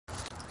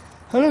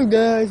Hello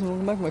guys, and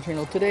welcome back to my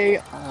channel. Today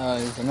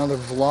is another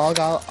vlog,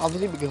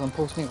 obviously, because I'm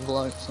posting a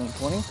vlog at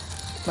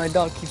 7:20. My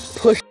dog keeps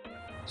pushing.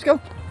 Let's go.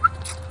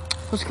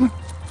 Let's come on.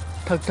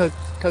 Tug, tug,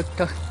 tug,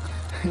 tug.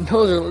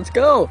 Dozer, let's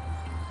go.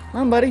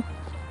 Come on, buddy.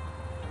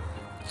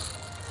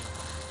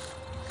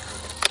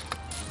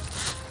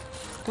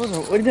 Dozer,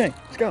 what are you doing?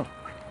 Let's go.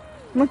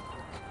 Come on.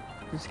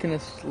 I'm just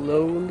gonna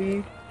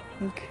slowly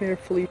and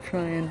carefully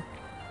try and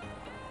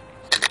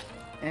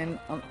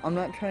I'm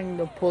not trying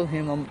to pull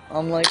him.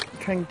 I'm like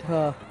trying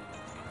to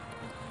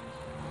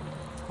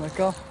let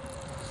go.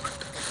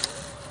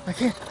 I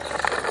can't.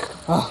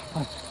 Oh,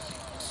 fine.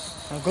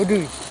 Now go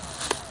do it.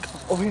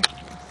 Over here.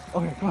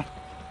 Over here. Come on.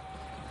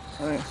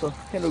 All right. So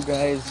hello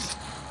guys.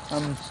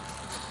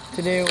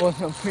 Today was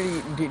a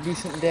pretty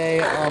decent day.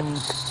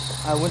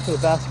 I went to the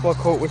basketball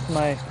court with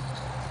my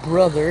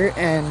brother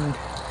and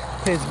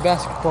played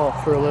basketball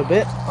for a little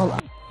bit.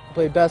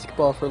 Played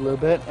basketball for a little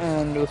bit,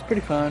 and it was pretty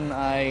fun.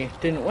 I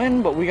didn't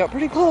win, but we got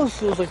pretty close.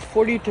 It was like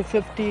 40 to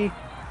 50.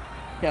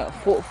 Yeah,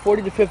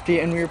 40 to 50,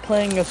 and we were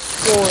playing a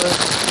score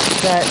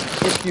that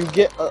if you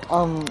get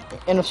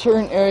in a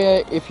certain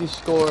area, if you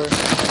score,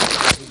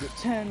 you get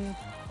 10,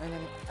 and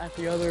then at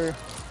the other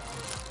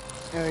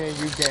area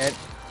you get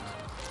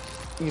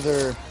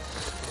either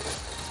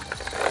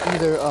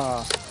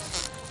a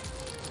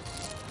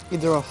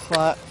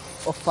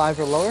 5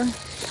 or lower,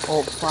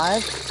 or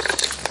 5.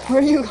 Where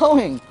are you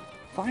going?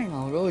 Fine,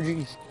 I'll go,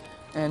 jeez.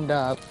 And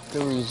there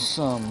was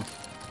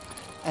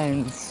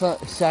and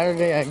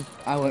Saturday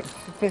I went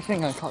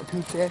fishing. I caught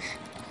 2 fish.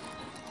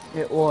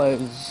 It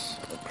was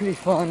pretty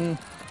fun.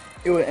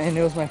 It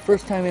was my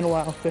first time in a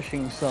while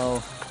fishing,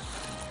 so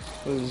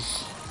it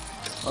was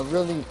a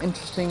really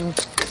interesting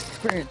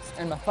experience.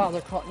 And my father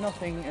caught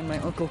nothing, and my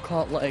uncle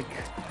caught like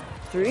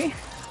 3.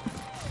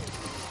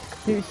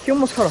 He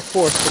almost caught a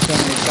 4th, but then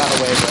he got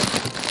away.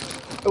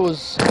 But it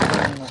was,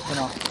 you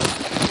know.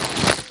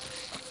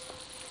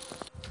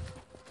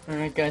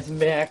 Alright guys, I'm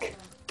back.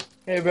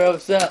 Hey bro,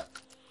 what's up?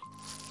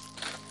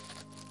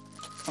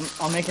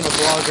 I'm making a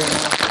vlog right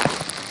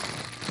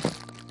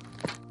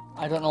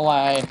now. I don't know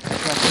why I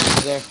can't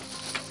you there.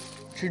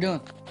 What you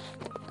doing?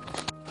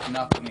 I'm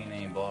not putting in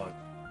any vlogs.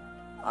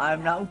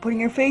 I'm not putting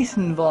your face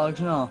in vlogs,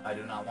 no. I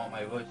do not want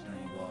my voice in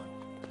any vlogs.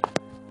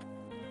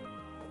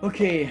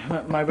 Okay,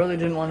 my brother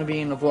didn't want to be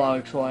in the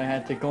vlog, so I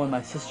had to go in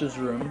my sister's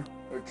room,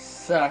 which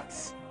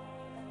sucks.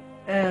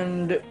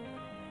 And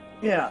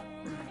yeah.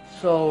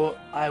 So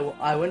I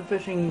went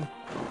fishing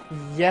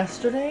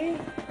yesterday.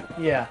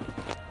 Yeah,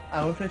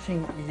 I went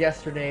fishing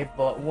yesterday,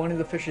 but one of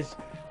the fishes,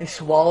 they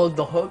swallowed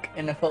the hook,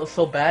 and I felt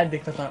so bad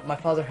because my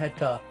father had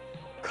to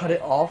cut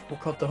it off. We'll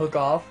cut the hook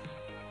off,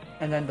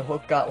 and then the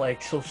hook got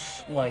like the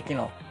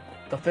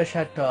fish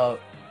had to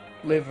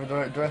live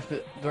the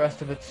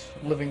rest of its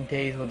living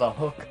days with a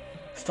hook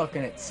stuck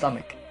in its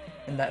stomach,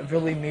 and that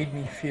really made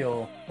me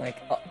feel like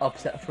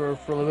upset for a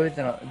little bit.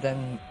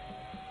 Then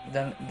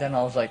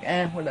I was like,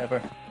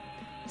 whatever.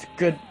 It's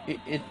good.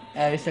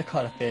 At least I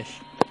caught a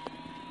fish.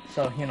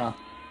 So, you know.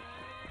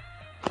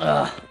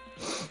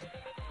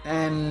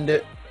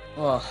 And,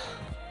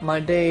 my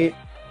day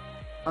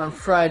on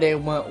Friday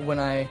when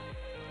I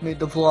made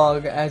the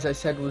vlog, as I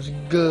said, was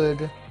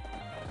good.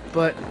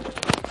 But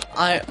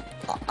I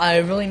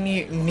really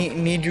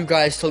need you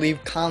guys to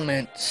leave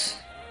comments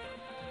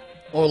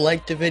or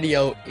like the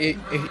video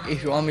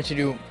if you want me to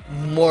do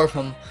more of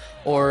them,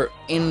 or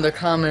in the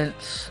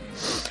comments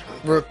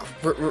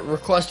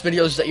request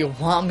videos that you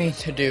want me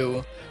to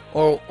do,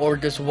 or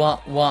just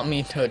want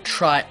me to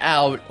try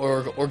out,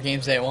 or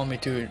games that you want me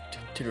to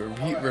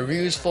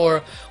reviews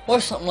for, or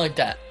something like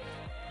that.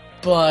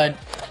 But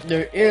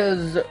there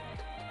is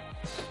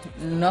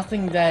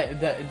nothing that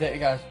you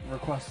guys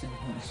requested,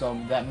 so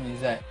that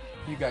means that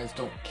you guys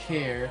don't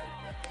care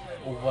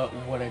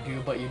what I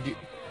do, but you do.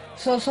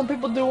 So some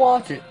people do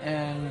watch it,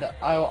 and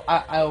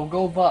I'll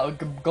go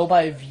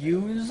by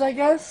views, I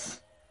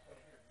guess.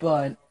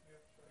 But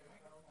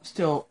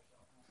still,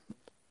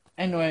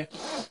 anyway,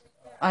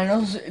 I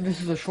know this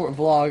is a short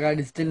vlog. I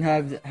just didn't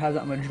have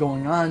that much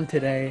going on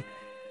today,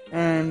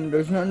 and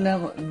there's not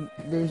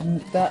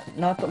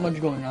that much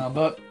going on.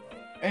 But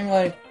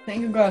anyway,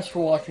 thank you guys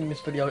for watching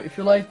this video. If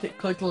you liked it,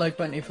 click the like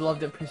button. If you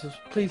loved it,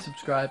 please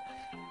subscribe.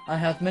 I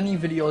have many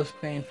videos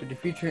planned for the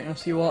future, and I'll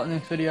see you all in the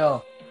next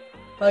video.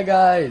 Bye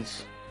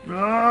guys.